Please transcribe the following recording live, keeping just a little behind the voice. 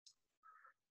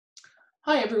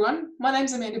Hi everyone, my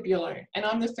name's Amanda Buelow and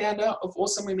I'm the founder of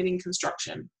Awesome Women in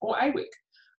Construction, or AWIC,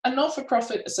 a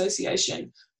not-for-profit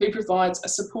association who provides a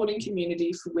supporting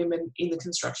community for women in the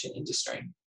construction industry.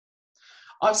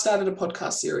 I've started a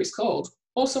podcast series called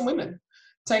Awesome Women,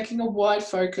 taking a wide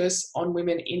focus on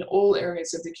women in all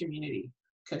areas of the community: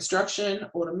 construction,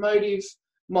 automotive,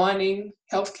 mining,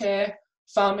 healthcare,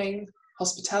 farming,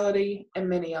 hospitality, and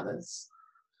many others.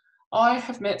 I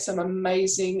have met some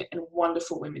amazing and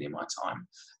wonderful women in my time,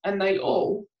 and they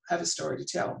all have a story to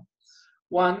tell,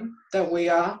 one that we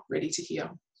are ready to hear.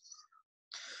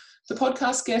 The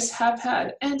podcast guests have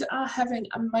had and are having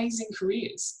amazing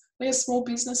careers. They are small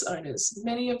business owners,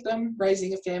 many of them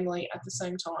raising a family at the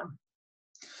same time.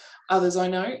 Others I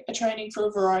know are training for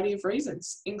a variety of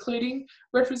reasons, including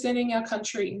representing our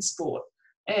country in sport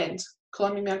and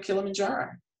climbing Mount Kilimanjaro.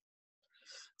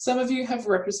 Some of you have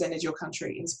represented your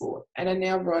country in sport and are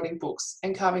now writing books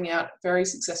and carving out very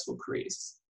successful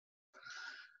careers.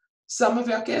 Some of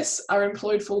our guests are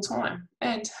employed full-time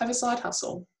and have a side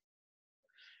hustle.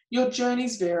 Your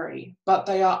journeys vary, but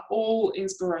they are all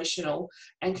inspirational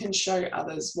and can show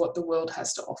others what the world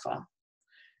has to offer.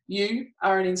 You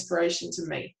are an inspiration to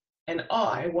me, and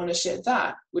I want to share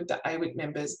that with the AWIC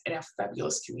members in our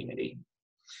fabulous community.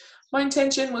 My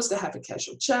intention was to have a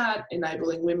casual chat,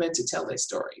 enabling women to tell their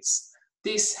stories.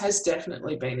 This has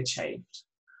definitely been achieved.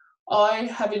 I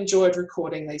have enjoyed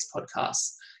recording these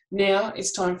podcasts. Now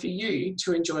it's time for you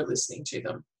to enjoy listening to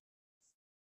them.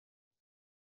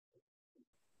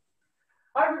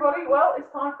 Hi everybody, well it's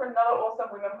time for another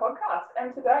Awesome Women podcast,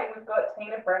 and today we've got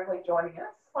Tina Bramley joining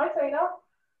us. Hi Tina.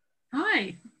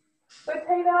 Hi. So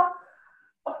Tina,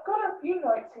 I've got a few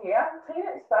notes here.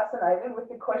 Tina is fascinated with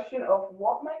the question of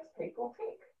what makes people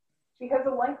tick. She has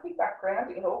a lengthy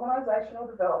background in organisational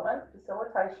development,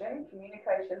 facilitation,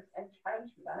 communications and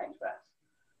change management.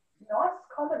 Nice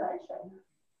combination.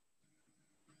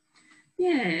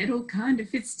 Yeah, it all kind of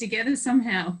fits together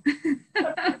somehow.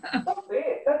 That's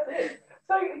it.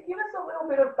 So give us a little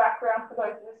bit of background for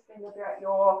those listening about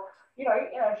your, in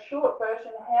a short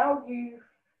version, how you've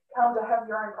come to have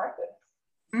your own practice.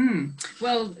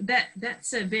 Well,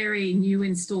 that's a very new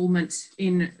instalment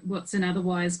in what's an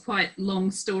otherwise quite long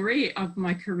story of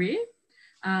my career.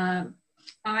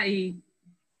 I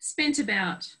spent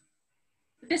about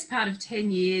the best part of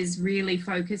 10 years really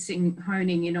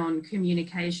honing in on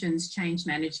communications, change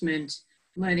management,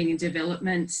 learning and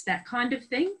development, that kind of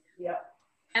thing. Yeah.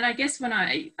 And I guess when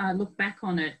I look back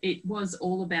on it, it was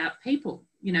all about people,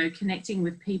 connecting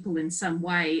with people in some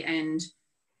way, and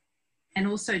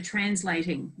also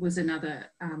translating was another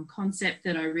concept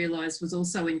that I realised was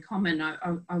also in common.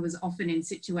 I was often in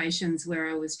situations where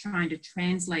I was trying to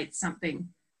translate something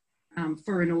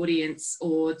for an audience,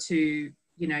 or to,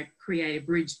 create a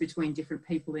bridge between different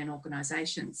people in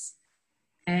organisations.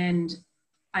 And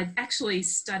I actually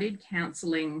studied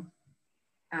counselling.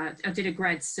 I did a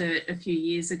grad cert a few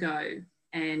years ago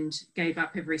and gave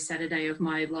up every Saturday of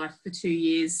my life for 2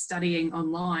 years studying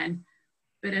online.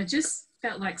 But I just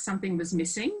felt like something was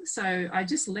missing. So I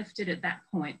just left it at that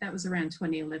point. That was around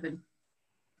 2011.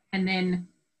 And then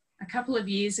a couple of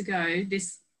years ago,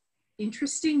 this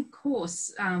interesting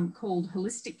course called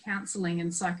Holistic Counselling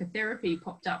and Psychotherapy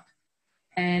popped up.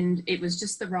 And it was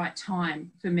just the right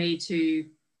time for me to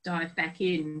dive back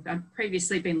in. I've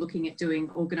previously been looking at doing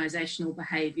organisational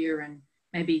behaviour and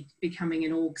maybe becoming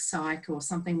an org psych or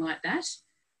something like that.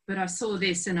 But I saw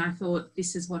this and I thought,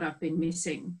 this is what I've been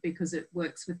missing, because it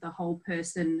works with the whole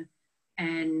person,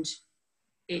 and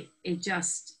it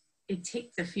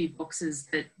ticked a few boxes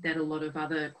that a lot of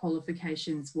other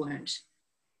qualifications weren't.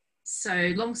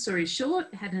 So long story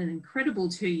short, had an incredible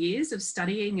 2 years of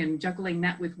studying and juggling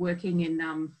that with working in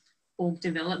org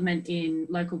development in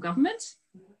local government,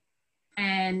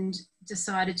 and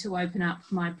decided to open up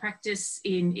my practice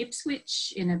in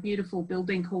Ipswich in a beautiful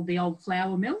building called the Old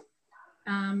Flour Mill.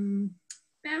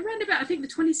 Around about, I think, the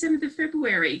 27th of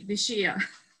February this year.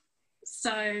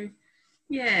 So,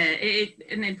 yeah,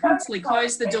 and then promptly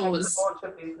closed the doors.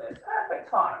 Perfect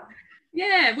time.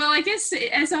 Yeah, well, I guess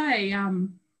as I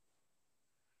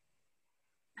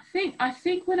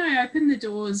think when I opened the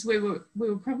doors, we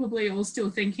were probably all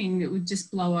still thinking it would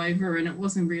just blow over and it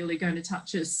wasn't really going to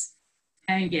touch us.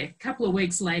 And yeah, a couple of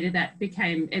weeks later, that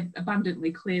became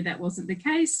abundantly clear that wasn't the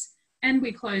case. And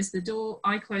we closed the door.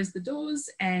 I closed the doors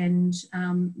and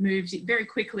moved very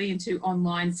quickly into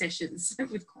online sessions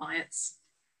with clients.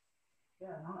 Yeah,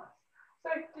 nice. So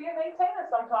do you think, Tina,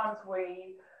 sometimes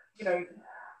we,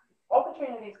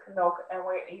 opportunities can knock and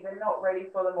we're either not ready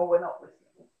for them or we're not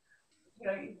listening?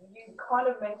 You kind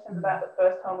of mentioned about the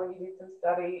first time when you did some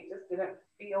study, it just didn't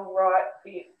feel right,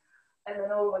 fit. and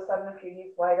then all of a sudden a few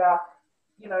years later,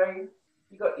 you know,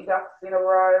 you got your ducks in a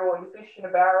row or your fish in a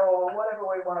barrel or whatever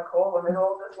we want to call them, it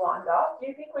all just lined up. Do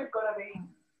you think we've got to be,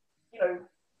 you know,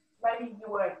 maybe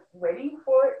you weren't ready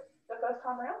for it the first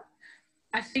time around?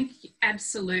 I think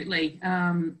absolutely.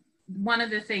 One of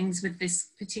the things with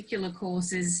this particular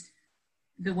course is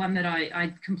the one that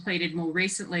I completed more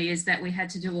recently is that we had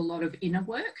to do a lot of inner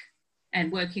work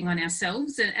and working on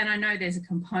ourselves. And I know there's a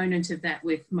component of that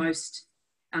with most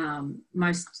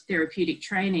therapeutic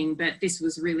training, but this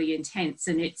was really intense,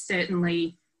 and it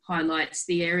certainly highlights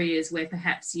the areas where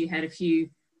perhaps you had a few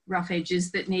rough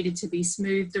edges that needed to be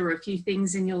smoothed, or a few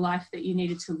things in your life that you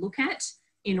needed to look at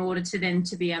in order to then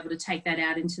to be able to take that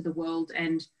out into the world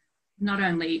and not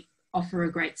only offer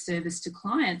a great service to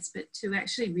clients, but to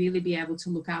actually really be able to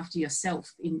look after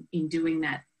yourself in doing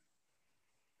that.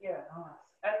 Yeah, nice.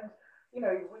 And, you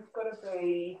know, we've got to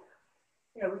be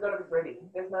ready.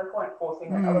 There's no point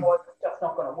forcing it, otherwise it's just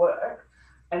not going to work.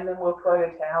 And then we'll throw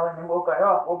the towel and then we'll go,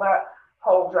 oh, well, that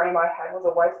whole dream I had was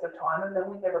a waste of time, and then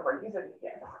we never revisit it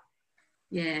again.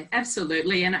 Yeah,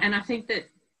 absolutely. And I think that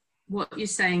what you're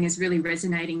saying is really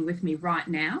resonating with me right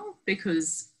now,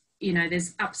 because, you know,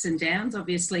 there's ups and downs,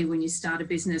 obviously, when you start a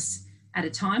business at a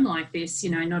time like this. You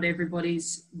know, not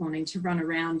everybody's wanting to run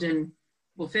around and,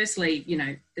 well, firstly, you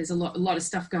know, there's a lot of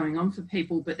stuff going on for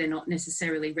people, but they're not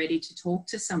necessarily ready to talk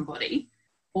to somebody,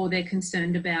 or they're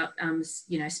concerned about,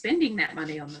 you know, spending that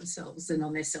money on themselves and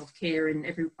on their self-care. And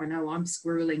I know I'm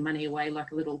squirreling money away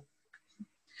like a little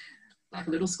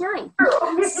squirrel.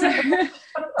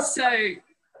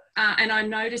 And I'm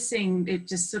noticing it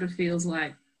just sort of feels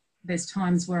like there's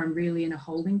times where I'm really in a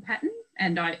holding pattern.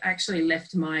 And I actually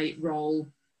left my role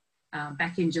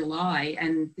back in July,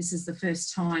 and this is the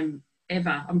first time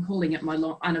ever, I'm calling it my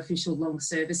unofficial long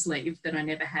service leave, that I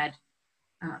never had,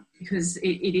 because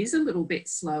it is a little bit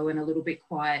slow and a little bit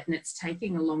quiet, and it's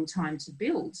taking a long time to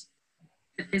build.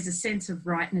 But there's a sense of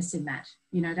rightness in that.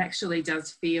 You know, it actually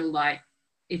does feel like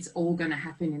it's all going to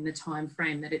happen in the time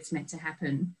frame that it's meant to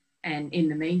happen. And in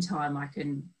the meantime, I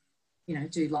can, you know,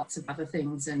 do lots of other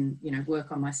things and, you know,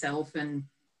 work on myself and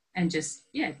just,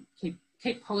 yeah, keep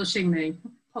polishing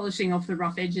off the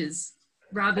rough edges,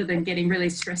 rather than getting really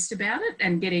stressed about it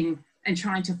and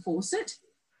trying to force it.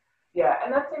 Yeah,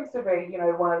 and that seems to be, you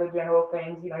know, one of the general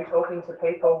things, you know, talking to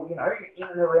people, you know, in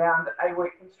and around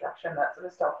A-Week construction, that sort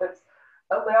of stuff, that's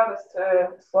allowed us to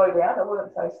slow down. I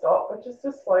wouldn't say stop, but just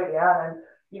to slow down and,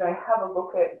 you know, have a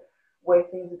look at where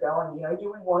things are going. You know,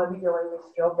 do we want to be doing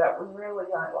this job that we really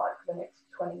don't like for the next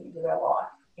 20 years of our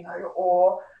life, you know,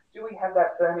 or do we have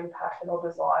that burning passion or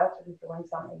desire to be doing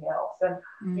something else? And,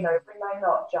 you know, we may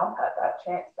not jump at that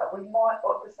chance, but we might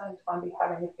at the same time be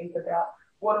having to think about,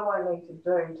 what do I need to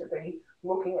do to be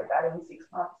looking at that in 6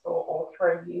 months or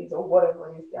 3 years or whatever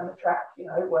it is down the track, you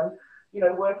know, when, you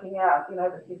know, working out, you know,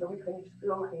 the kids will be finished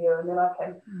school here, and then I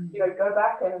can, you know, go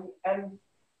back and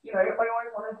you know, I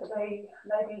always wanted to be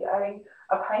maybe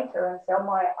a painter and sell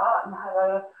my art and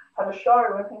have a show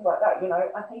and things like that. You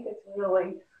know, I think it's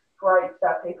really great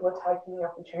that people are taking the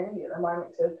opportunity at the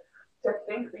moment to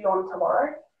think beyond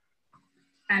tomorrow.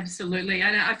 Absolutely.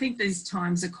 And I think these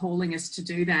times are calling us to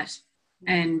do that.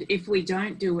 And if we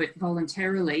don't do it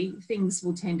voluntarily, things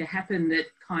will tend to happen that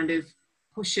kind of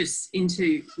push us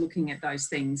into looking at those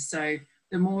things. So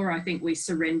the more I think we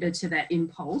surrender to that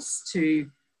impulse to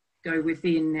go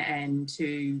within and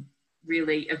to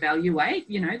really evaluate,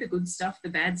 you know, the good stuff, the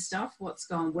bad stuff, what's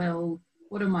gone well,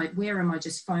 where am I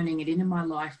just phoning it in my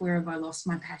life? Where have I lost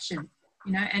my passion?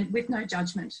 You know, and with no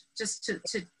judgment, just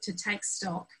to take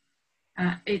stock.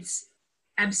 It's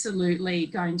absolutely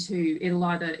going to,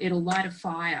 it'll light a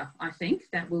fire, I think,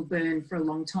 that will burn for a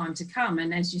long time to come.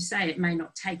 And as you say, it may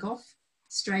not take off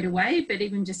straight away, but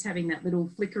even just having that little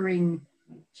flickering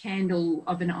candle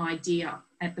of an idea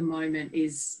at the moment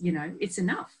is, you know, it's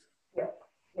enough. Yeah,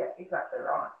 exactly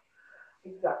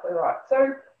right.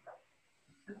 So,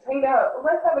 Tina,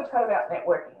 let's have a chat about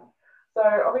networking. So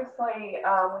obviously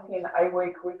within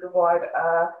A-Week we provide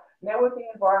a networking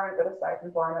environment, but a safe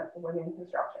environment for women in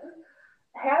construction.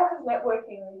 How has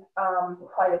networking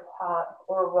played a part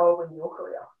or a role in your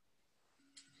career?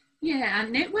 Yeah,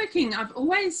 networking,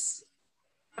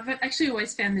 I've actually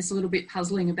always found this a little bit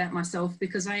puzzling about myself,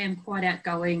 because I am quite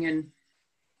outgoing and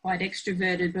quite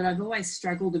extroverted, but I've always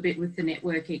struggled a bit with the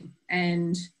networking.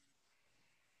 And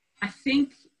I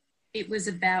think it was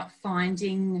about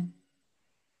finding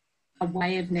a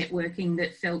way of networking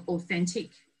that felt authentic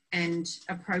and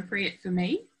appropriate for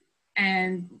me.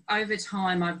 And over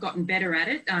time, I've gotten better at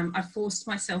it. I forced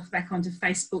myself back onto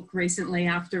Facebook recently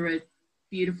after a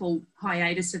beautiful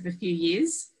hiatus of a few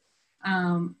years.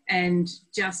 and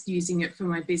just using it for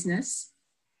my business.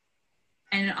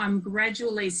 And I'm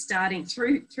gradually starting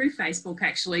through Facebook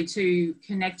actually to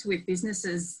connect with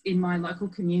businesses in my local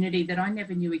community that I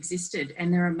never knew existed,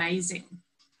 and they're amazing.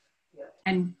 Yeah.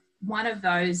 And one of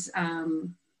those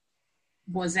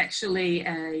was actually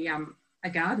a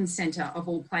garden centre of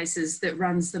all places that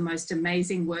runs the most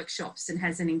amazing workshops and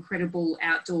has an incredible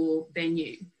outdoor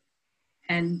venue.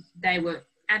 And they were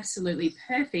absolutely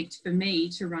perfect for me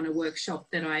to run a workshop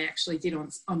that I actually did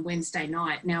on Wednesday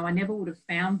night. Now, I never would have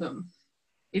found them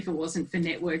if it wasn't for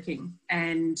networking.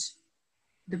 And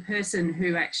the person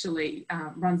who actually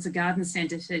runs the garden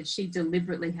centre said she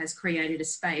deliberately has created a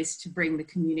space to bring the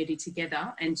community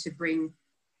together and to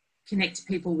connect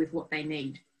people with what they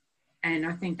need. And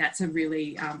I think that's a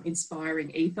really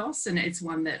inspiring ethos, and it's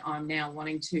one that I'm now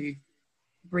wanting to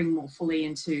bring more fully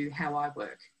into how I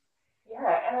work.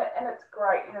 Yeah, and it's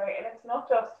great, you know, and it's not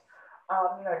just,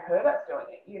 you know, her that's doing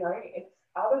it, you know, it's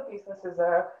other businesses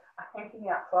are thinking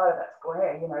outside of that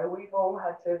square. You know, we've all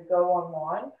had to go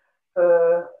online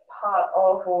for part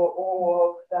of or all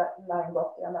of that main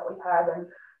lockdown that we had, and,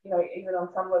 you know, even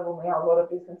on some level now, a lot of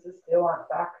businesses still aren't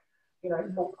back, you know,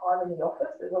 full time in the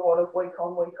office. There's a lot of week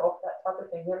on, week off, that type of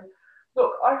thing. And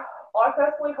look, I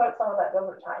personally hope some of that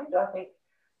doesn't change. I think,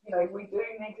 you know, we do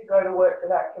need to go to work for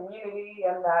that community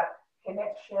and that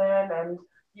connection and,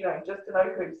 you know, just to know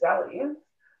who Sally is.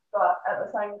 But at the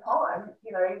same time,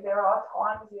 you know, there are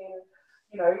times in,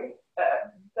 you know,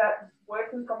 that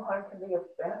working from home can be of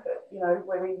benefit, you know,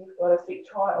 whether you've got a sick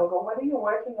child or whether you're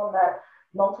working on that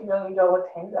multi-million-dollar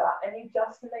tender and you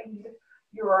just need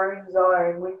your own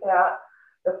zone without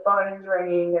the phones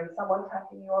ringing and someone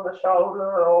tapping you on the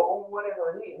shoulder or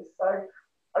whatever it is. So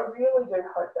I really do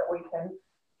hope that we can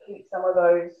keep some of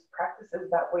those practices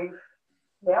that we've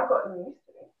now gotten used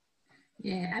to.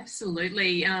 Yeah,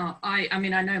 absolutely. I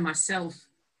mean, I know myself,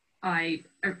 I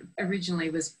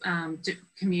originally was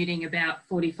commuting about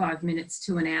 45 minutes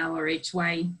to an hour each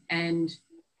way, and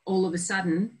all of a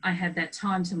sudden I had that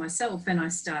time to myself and I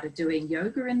started doing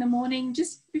yoga in the morning,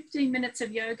 just 15 minutes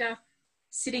of yoga,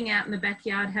 sitting out in the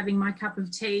backyard having my cup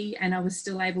of tea, and I was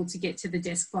still able to get to the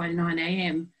desk by 9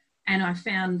 a.m. And I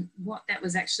found what that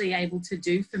was actually able to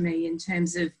do for me in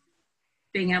terms of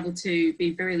being able to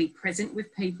be very present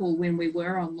with people when we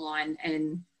were online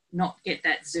and not get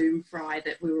that Zoom fry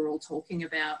that we were all talking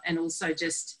about, and also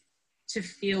just to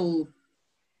feel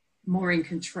more in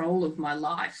control of my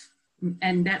life.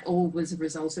 And that all was a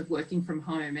result of working from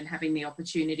home and having the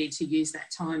opportunity to use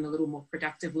that time a little more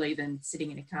productively than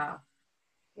sitting in a car.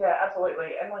 Yeah,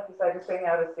 absolutely. And like you say, just being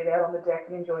able to sit out on the deck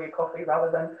and enjoy your coffee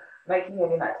rather than making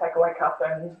it in that takeaway cup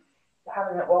and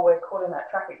having it while we're caught in that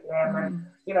traffic jam and,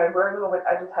 you know, we're a little bit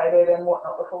agitated and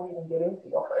whatnot before we even get into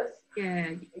the office. Yeah.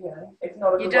 You know, it's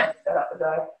not a good way to set up the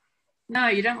day. No,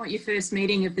 you don't want your first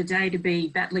meeting of the day to be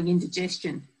battling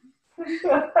indigestion. That's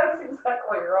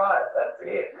exactly right. That's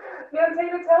it. Now,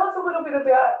 Tina, tell us a little bit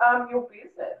about your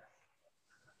business.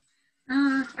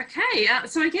 Okay,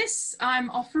 so I guess I'm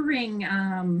offering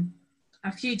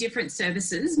a few different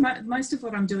services. Most of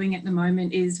what I'm doing at the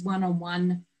moment is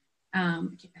one-on-one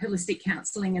holistic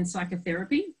counselling and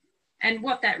psychotherapy. And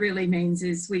what that really means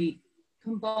is we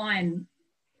combine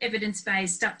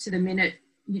evidence-based, up-to-the-minute,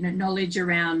 you know, knowledge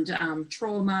around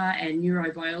trauma and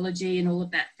neurobiology and all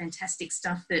of that fantastic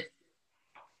stuff that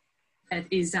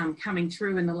is coming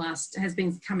through has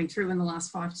been coming through in the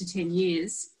last 5 to 10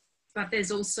 years. But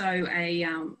there's also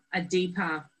a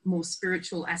deeper, more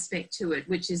spiritual aspect to it,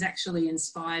 which is actually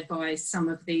inspired by some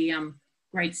of the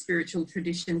great spiritual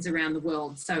traditions around the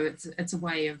world. So it's a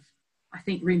way of, I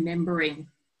think, remembering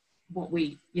what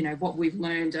we've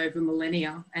learned over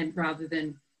millennia, and rather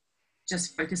than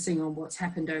just focusing on what's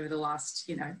happened over the last,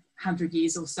 100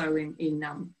 years or so in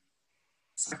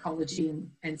psychology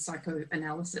and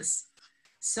psychoanalysis.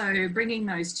 So bringing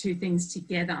those two things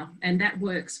together, and that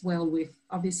works well with,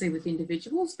 obviously with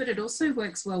individuals, but it also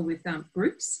works well with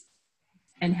groups,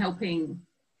 and helping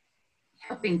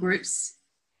groups,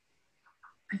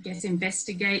 I guess,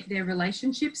 investigate their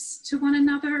relationships to one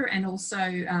another, and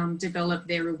also develop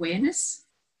their awareness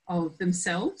of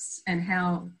themselves and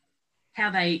how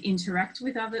they interact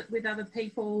with other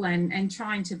people, and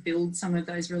trying to build some of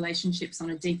those relationships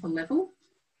on a deeper level.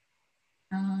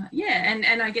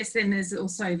 And I guess then there's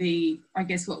also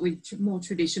what we more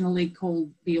traditionally call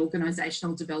the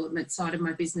organisational development side of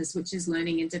my business, which is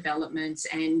learning and development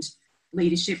and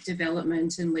leadership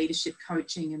development and leadership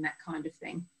coaching and that kind of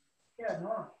thing. Yeah,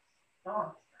 nice.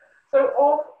 So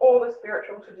of all the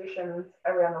spiritual traditions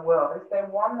around the world, is there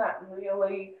one that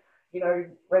really,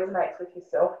 resonates with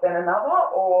yourself than another,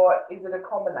 or is it a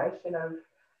combination of,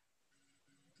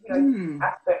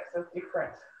 aspects of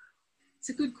different? It's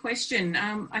a good question.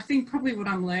 I think probably what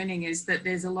I'm learning is that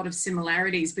there's a lot of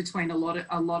similarities between a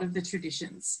lot of the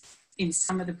traditions in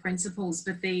some of the principles,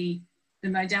 but the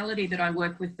modality that I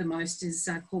work with the most is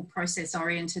called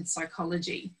process-oriented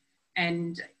psychology,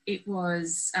 and it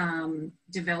was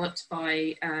developed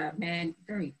by a man,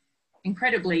 very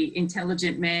incredibly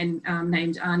intelligent man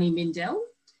named Arnie Mindell.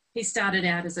 He started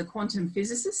out as a quantum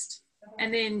physicist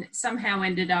and then somehow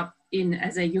ended up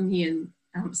as a Jungian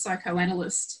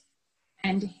psychoanalyst.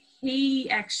 And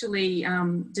he actually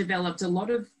developed a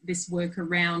lot of this work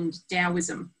around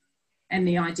Taoism and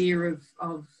the idea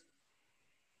of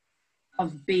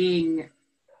being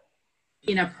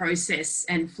in a process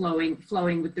and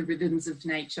flowing with the rhythms of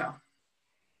nature.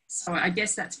 So I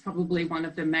guess that's probably one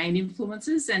of the main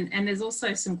influences. And there's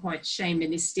also some quite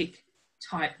shamanistic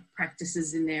type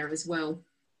practices in there as well.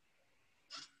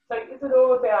 So is it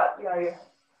all about,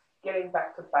 getting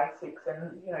back to basics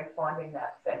and, finding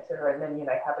that centre and then,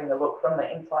 having a look from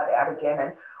the inside out again?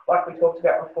 And like we talked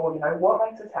about before, what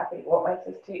makes us happy? What makes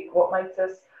us tick? What makes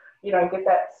us, get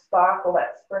that spark or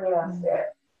that spring in our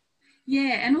step?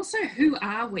 Yeah, and also who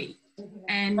are we?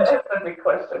 And that's a big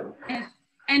question.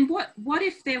 And what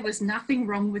if there was nothing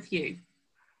wrong with you?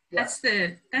 Yeah.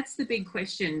 That's the big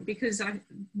question, because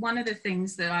one of the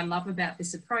things that I love about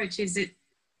this approach is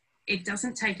it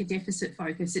doesn't take a deficit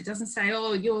focus. It doesn't say,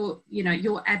 oh,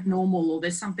 you're abnormal or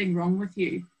there's something wrong with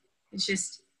you. It's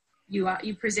just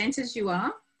you present as you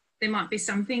are. There might be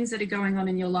some things that are going on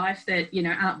in your life that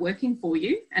aren't working for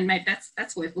you, and maybe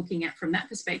that's worth looking at from that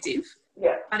perspective.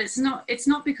 Yeah. But it's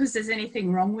not because there's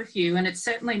anything wrong with you, and it's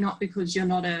certainly not because you're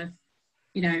not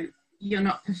you're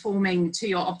not performing to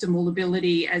your optimal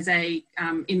ability as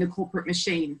in the corporate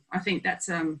machine. I think that's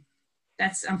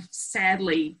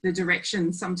sadly the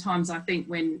direction sometimes. I think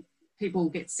when people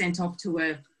get sent off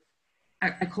to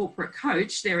a corporate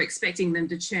coach, they're expecting them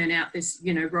to churn out this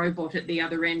robot at the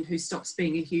other end who stops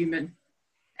being a human,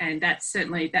 and you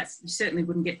certainly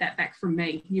wouldn't get that back from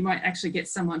me. You might actually get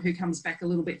someone who comes back a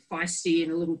little bit feisty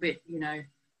and a little bit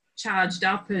charged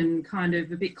up and kind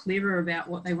of a bit clearer about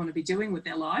what they want to be doing with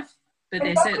their life, but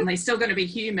they're certainly still going to be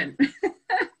human.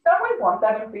 Don't we want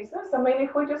that in business? I mean,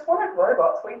 if we just wanted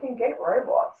robots, we can get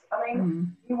robots. I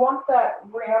mean, you want that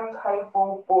round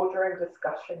table boardroom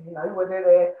discussion, whether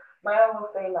they're male or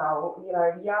female,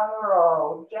 young or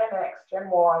old, Gen X,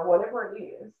 Gen Y, whatever it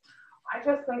is. I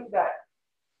just think that,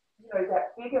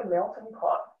 that bigger melting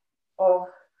pot of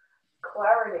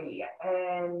clarity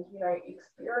and,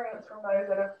 experience from those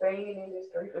that have been in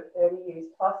industry for 30 years,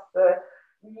 plus the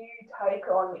new take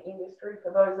on the industry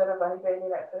for those that have only been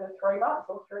in it for 3 months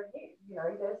or 3 years.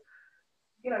 There's,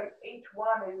 each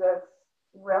one is as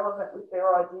relevant with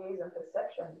their ideas and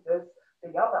perceptions as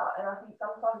the other. And I think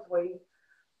sometimes we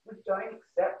don't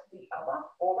accept the other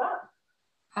for that.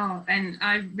 Oh, and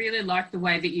I really like the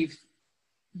way that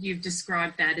you've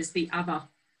described that as the other,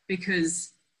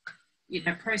 because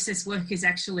process work is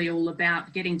actually all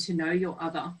about getting to know your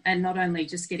other, and not only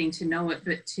just getting to know it,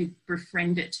 but to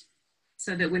befriend it,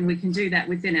 so that when we can do that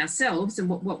within ourselves and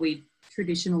what we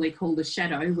traditionally call the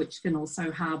shadow, which can also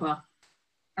harbour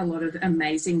a lot of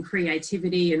amazing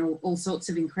creativity and all sorts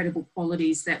of incredible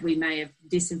qualities that we may have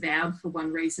disavowed for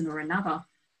one reason or another.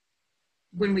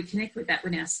 When we connect with that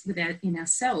in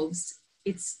ourselves,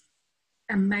 it's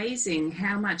amazing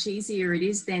how much easier it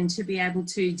is then to be able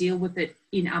to deal with it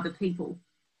in other people.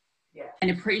 Yeah.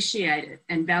 And appreciate it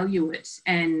and value it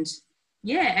and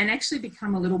actually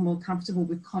become a little more comfortable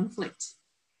with conflict.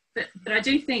 But I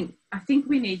think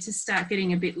we need to start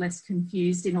getting a bit less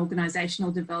confused in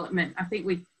organisational development. I think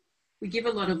we give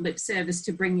a lot of lip service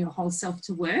to bring your whole self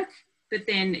to work, but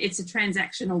then it's a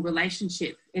transactional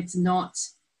relationship. It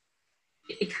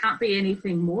can't be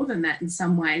anything more than that in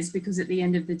some ways, because at the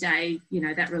end of the day,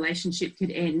 that relationship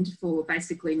could end for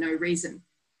basically no reason,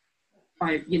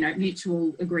 by,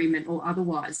 mutual agreement or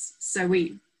otherwise. So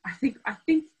I think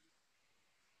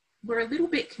we're a little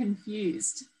bit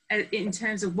confused in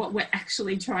terms of what we're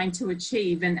actually trying to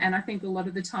achieve. And I think a lot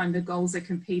of the time the goals are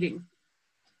competing.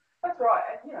 That's right.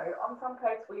 And, on some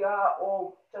case we are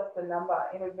all just a number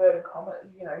in inverted commas,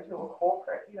 to a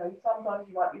corporate. Sometimes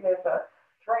you might be there for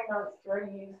 3 months,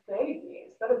 3 years, 30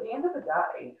 years. But at the end of the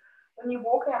day, when you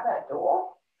walk out that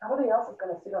door, somebody else is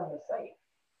going to sit on your seat.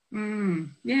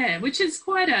 Yeah, which is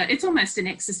it's almost an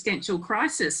existential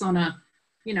crisis on a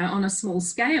small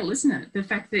scale, isn't it? The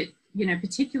fact that,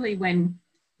 particularly when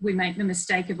we make the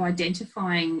mistake of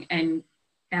identifying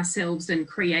ourselves and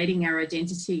creating our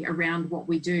identity around what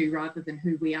we do rather than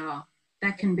who we are,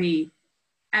 that can be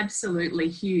absolutely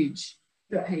huge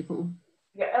for people.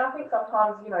 Yeah, and I think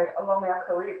sometimes, you know, along our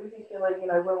career, particularly, you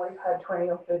know, when we've had 20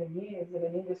 or 30 years in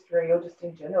an industry or just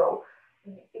in general,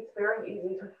 it's very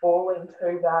easy to fall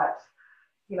into that,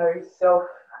 you know,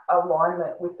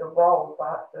 self-alignment with the role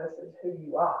but versus who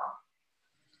you are.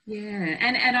 Yeah,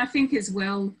 and I think as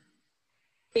well,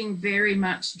 being very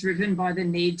much driven by the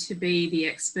need to be the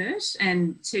expert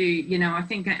and to, you know, I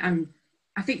think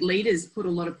leaders put a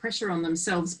lot of pressure on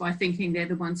themselves by thinking they're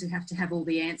the ones who have to have all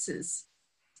the answers.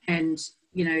 And,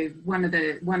 you know, one of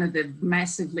the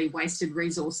massively wasted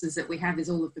resources that we have is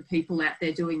all of the people out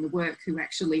there doing the work who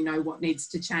actually know what needs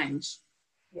to change.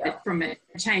 Yeah. But from a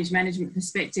change management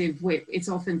perspective, it's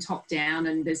often top down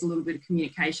and there's a little bit of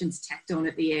communications tacked on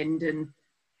at the end, and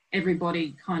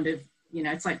everybody kind of, you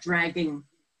know, it's like dragging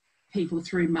people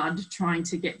through mud trying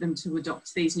to get them to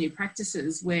adopt these new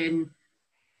practices, when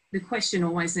the question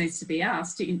always needs to be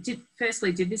asked,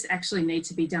 firstly, did this actually need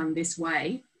to be done this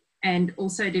way? And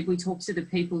also, did we talk to the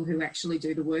people who actually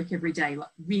do the work every day,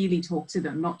 like really talk to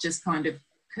them, not just kind of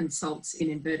consults in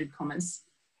inverted commas?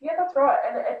 Yeah, that's right.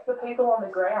 And it's the people on the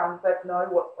ground that know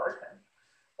what's broken.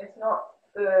 It's not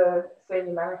the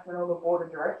senior management or the board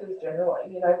of directors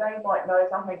generally. You know, they might know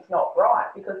something's not right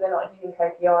because they're not hitting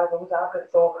KPIs or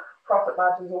targets or profit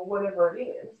margins or whatever it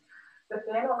is, but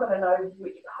they're not going to know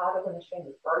which part of the machine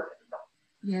is broken.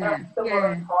 Yeah. And a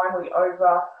lot of time we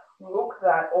overlook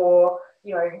that, or,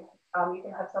 you know, you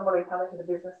can have somebody come into the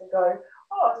business and go,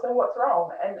 oh, so what's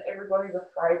wrong? And everybody's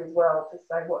afraid as well to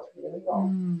say what's really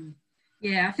wrong.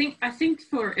 Yeah, I think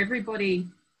for everybody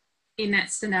in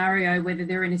that scenario, whether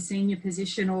they're in a senior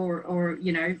position or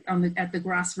you know, at the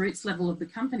grassroots level of the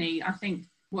company, I think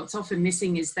what's often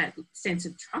missing is that sense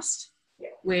of trust,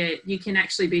 where you can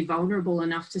actually be vulnerable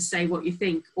enough to say what you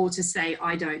think or to say,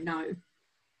 I don't know.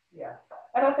 Yeah.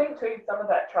 And I think too, some of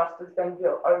that trust has been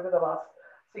built over the last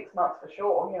 6 months for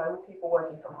sure, you know, with people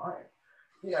working from home.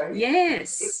 You know,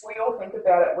 yes. If we all think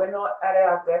about it, we're not at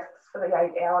our desks for the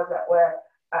 8 hours that we're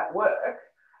at work.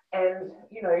 And,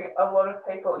 you know, a lot of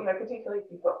people, you know, particularly if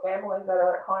you've got families that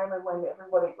are at home and when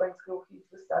school kids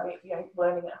were studying, you know,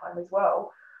 learning at home as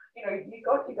well, you know, you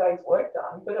got your day's work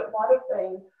done, but it might have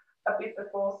been a bit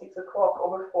before 6 o'clock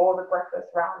or before the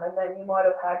breakfast run. And then you might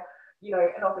have had, you know,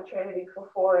 an opportunity for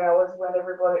 4 hours when,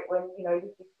 you know,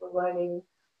 the kids were learning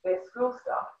their school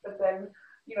stuff. But then,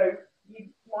 you know, you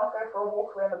might go for a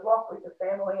walk around the block with the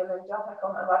family and then jump back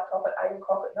on the laptop at 8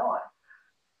 o'clock at night.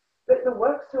 But the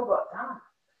work still got done.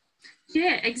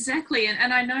 Yeah, exactly.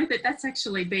 And I know that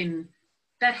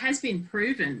that has been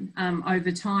proven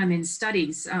over time in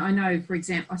studies. I know, for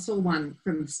example, I saw one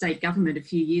from the state government a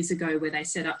few years ago where they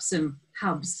set up some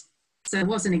hubs. So it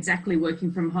wasn't exactly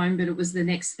working from home, but it was the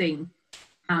next thing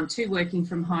to working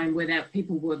from home, where that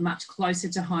people were much closer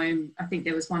to home. I think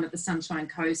there was one at the Sunshine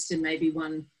Coast and maybe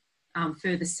one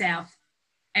further south.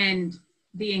 And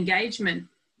the engagement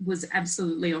was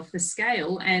absolutely off the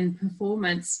scale, and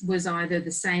performance was either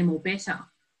the same or better.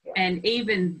 Yeah. And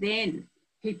even then,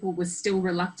 people were still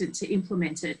reluctant to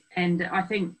implement it. And I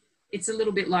think it's a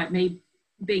little bit like me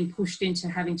being pushed into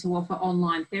having to offer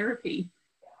online therapy.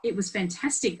 It was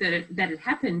fantastic that it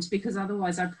happened, because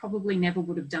otherwise I probably never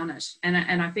would have done it. And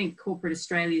I think corporate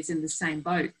Australia is in the same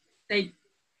boat. They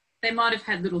might have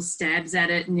had little stabs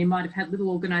at it, and you might have had little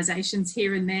organisations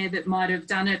here and there that might have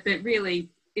done it, but really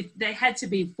they had to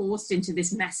be forced into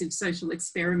this massive social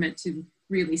experiment to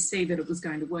really see that it was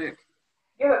going to work.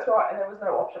 Yeah, that's right. And there was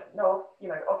no option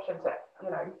to,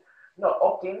 you know, not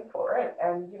opt in for it.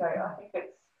 And, you know, I think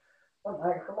it's, I don't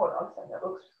know, from what I'm saying, it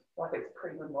looks like it's a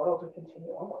pretty good model to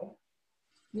continue on with.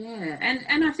 Yeah,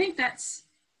 and I think that's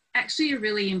actually a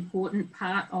really important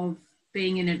part of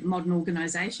being in a modern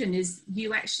organisation, is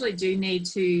you actually do need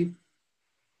to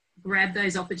grab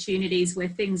those opportunities where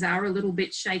things are a little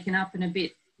bit shaken up and a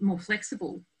bit more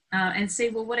flexible, and see,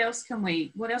 well, what else can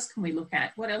we look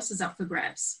at? What else is up for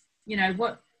grabs? You know,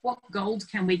 what gold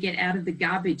can we get out of the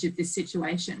garbage of this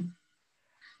situation?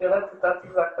 Yeah, that's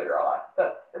exactly right.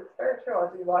 It's very true.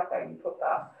 I do like how you put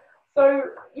that.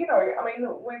 So, you know, I mean,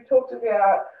 we've talked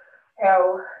about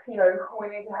how, you know, we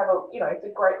need to have it's a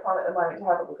great time at the moment to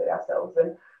have a look at ourselves,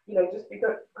 and, you know, just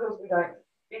because we don't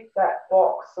fit that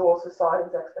box or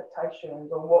society's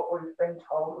expectations or what we've been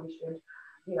told we should,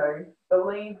 you know,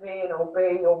 believe in or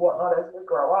be or whatnot as we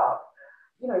grow up,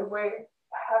 you know, we're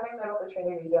having that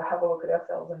opportunity to have a look at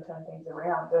ourselves and turn things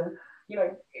around. And, you know,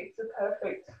 it's a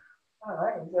perfect, I don't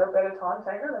know, is there a better time,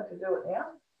 Tanya, than to do it now?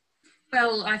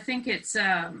 Well, I think it's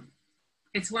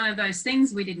one of those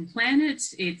things. We didn't plan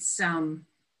it. It's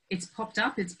popped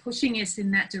up. It's pushing us in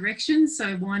that direction.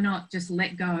 So why not just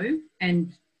let go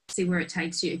and see where it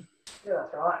takes you? Yeah,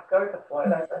 that's right. Go with the flow,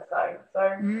 as they say. So,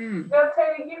 now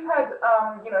Tina, you've had,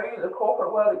 you know, the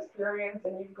corporate world experience,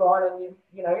 and you've gone and you've,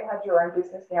 you know, had your own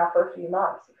business now for a few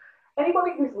months.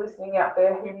 Anybody who's listening out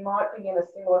there who might be in a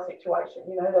similar situation,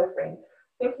 you know, they've been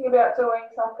thinking about doing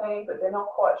something, but they're not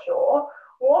quite sure,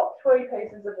 what 3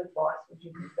 pieces of advice would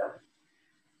you give them?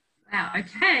 Wow,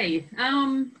 okay.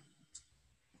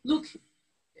 Look,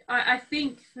 I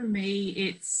think for me,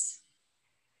 it's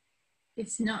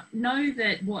not know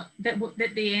that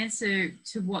the answer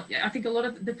to what I think a lot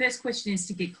of the first question is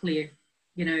to get clear,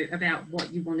 you know, about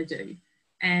what you want to do.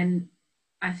 And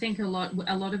I think a lot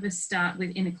of us start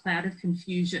with in a cloud of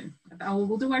confusion about, oh,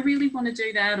 well, do I really want to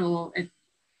do that? Or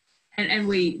and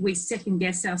we second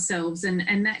guess ourselves,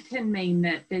 and that can mean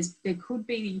that there could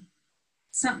be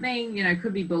something, you know,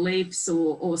 could be beliefs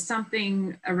or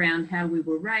something around how we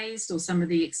were raised or some of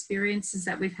the experiences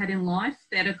that we've had in life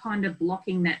that are kind of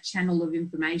blocking that channel of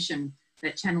information,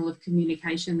 that channel of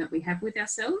communication that we have with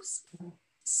ourselves.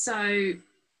 So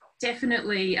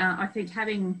definitely, I think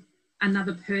having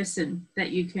another person that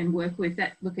you can work with,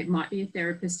 that, look, it might be a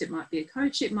therapist, it might be a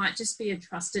coach, it might just be a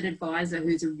trusted advisor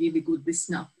who's a really good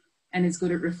listener and is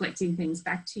good at reflecting things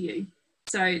back to you.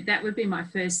 So that would be my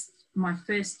first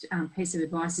piece of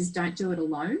advice is don't do it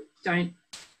alone.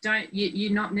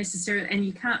 You're not necessarily, and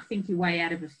you can't think your way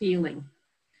out of a feeling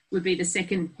would be the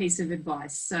second piece of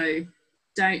advice. So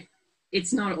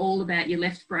it's not all about your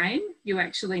left brain. You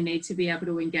actually need to be able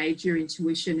to engage your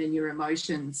intuition and your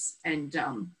emotions and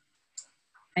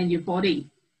your body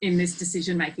in this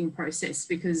decision-making process,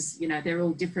 because, you know, they're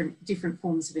all different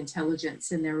forms of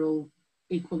intelligence and they're all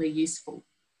equally useful.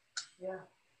 Yeah.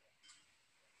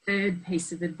 Third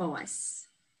piece of advice.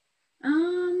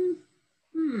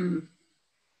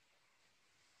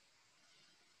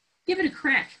 Give it a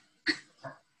crack.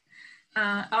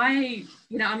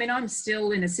 I'm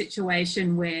still in a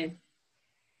situation where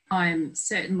I'm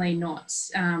certainly not,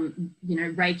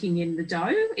 raking in the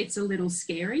dough. It's a little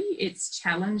scary. It's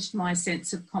challenged my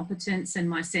sense of competence and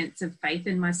my sense of faith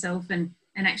in myself and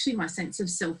actually my sense of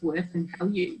self-worth and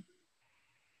value.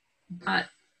 But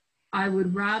I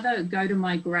would rather go to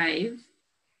my grave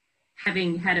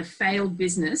having had a failed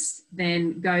business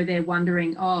than go there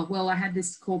wondering, oh, well, I had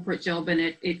this corporate job and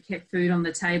it kept food on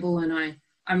the table and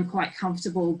I'm quite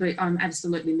comfortable, but I'm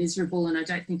absolutely miserable and I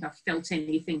don't think I've felt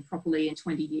anything properly in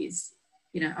 20 years.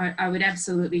 You know, I would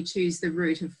absolutely choose the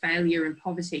route of failure and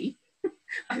poverty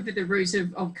over the route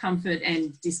of comfort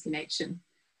and disconnection.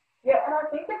 Yeah, and I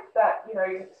think it's that, you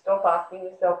know, stop asking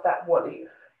yourself that what if.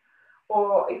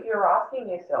 Or if you're asking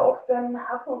yourself, then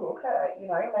have a look at it, you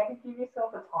know, maybe give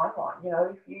yourself a timeline. You know,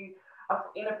 if you are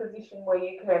in a position where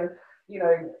you can, you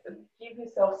know, give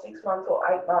yourself 6 months or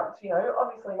 8 months, you know,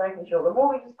 obviously making sure the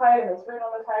mortgage is paid and there's food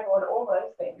on the table and all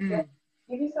those things. Then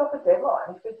give yourself a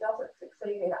deadline. If it doesn't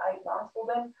succeed in 8 months, well,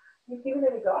 then you've given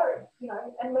it a go, you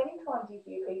know. And many times you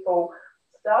hear people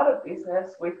start a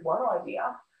business with one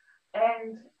idea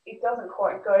and it doesn't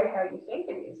quite go how you think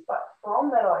it is. But from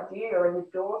that idea and the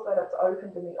doors that it's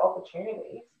opened and the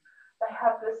opportunities, they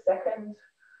have the second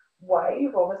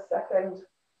wave or the second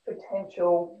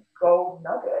potential gold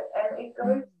nugget and it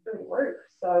goes through the roof.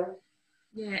 So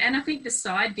yeah, and I think the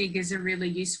side gig is a really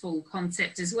useful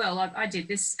concept as well. I did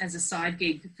this as a side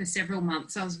gig for several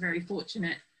months. I was very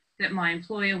fortunate that my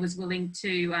employer was willing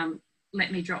to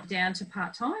let me drop down to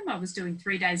part-time. I was doing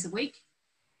 3 days a week,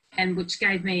 and which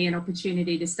gave me an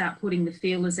opportunity to start putting the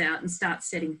feelers out and start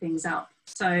setting things up.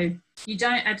 So you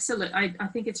don't I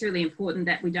think it's really important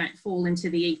that we don't fall into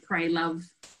the eat, pray, love,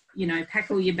 you know, pack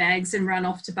all your bags and run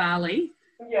off to Bali.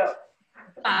 Yeah.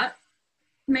 But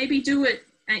maybe do it,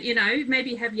 you know,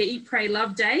 maybe have your eat, pray,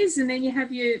 love days and then you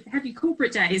have your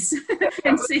corporate days.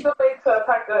 And we still need to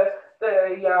pack the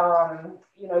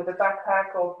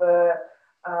backpack or the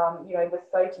the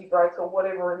safety brakes or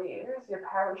whatever it is, your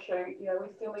parachute, you know, we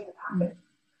still need to pack it.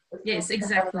 Yes,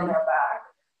 exactly. On our back,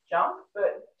 jump,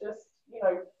 but just, you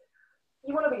know,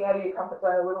 you want to be out of your comfort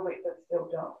zone a little bit, but still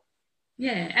jump.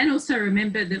 Yeah, and also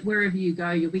remember that wherever you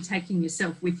go, you'll be taking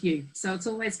yourself with you. So it's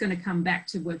always going to come back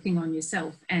to working on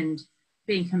yourself and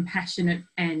being compassionate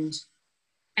and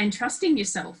trusting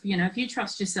yourself. You know, if you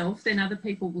trust yourself, then other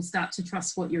people will start to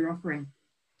trust what you're offering.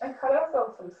 And cut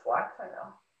ourselves some slack for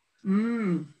now.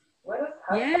 Let us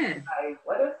have a day.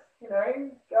 Let us, you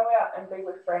know, go out and be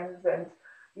with friends and,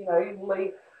 you know,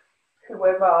 leave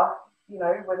whoever, you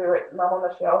know, whether it's mum on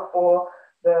the shelf or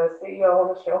the CEO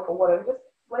on the shelf or whatever, just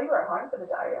leave her at home for the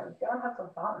day and go and have some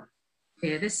fun.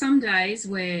 Yeah, there's some days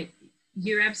where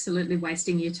you're absolutely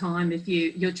wasting your time if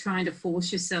you're trying to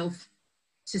force yourself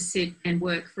to sit and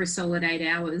work for a solid 8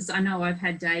 hours. I know I've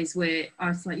had days where I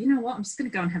was like, you know what, I'm just going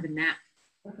to go and have a nap.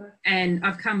 And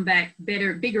I've come back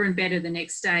better, bigger and better the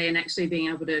next day, and actually being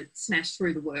able to smash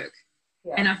through the work.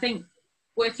 Yeah. And I think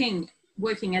working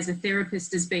as a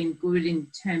therapist has been good in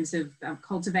terms of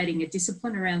cultivating a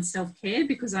discipline around self-care,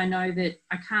 because I know that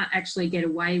I can't actually get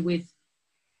away with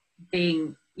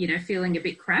being, you know, feeling a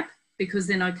bit crap, because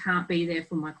then I can't be there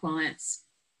for my clients.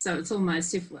 So it's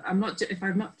almost if I'm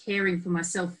not caring for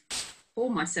myself,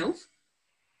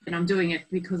 then I'm doing it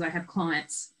because I have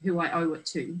clients who I owe it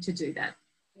to do that.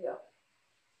 Yeah.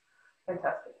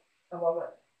 Fantastic. I love it.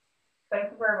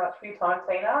 Thank you very much for your time,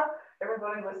 Tina.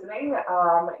 Everybody listening,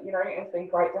 you know, it's been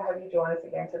great to have you join us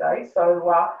again today. So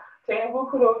Tina, we'll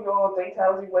put all your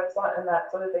details, your website and that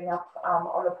sort of thing up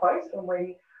on the post when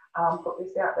we put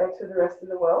this out there to the rest of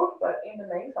the world. But in the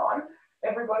meantime,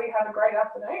 everybody have a great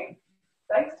afternoon.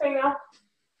 Thanks, Tina.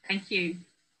 Thank you.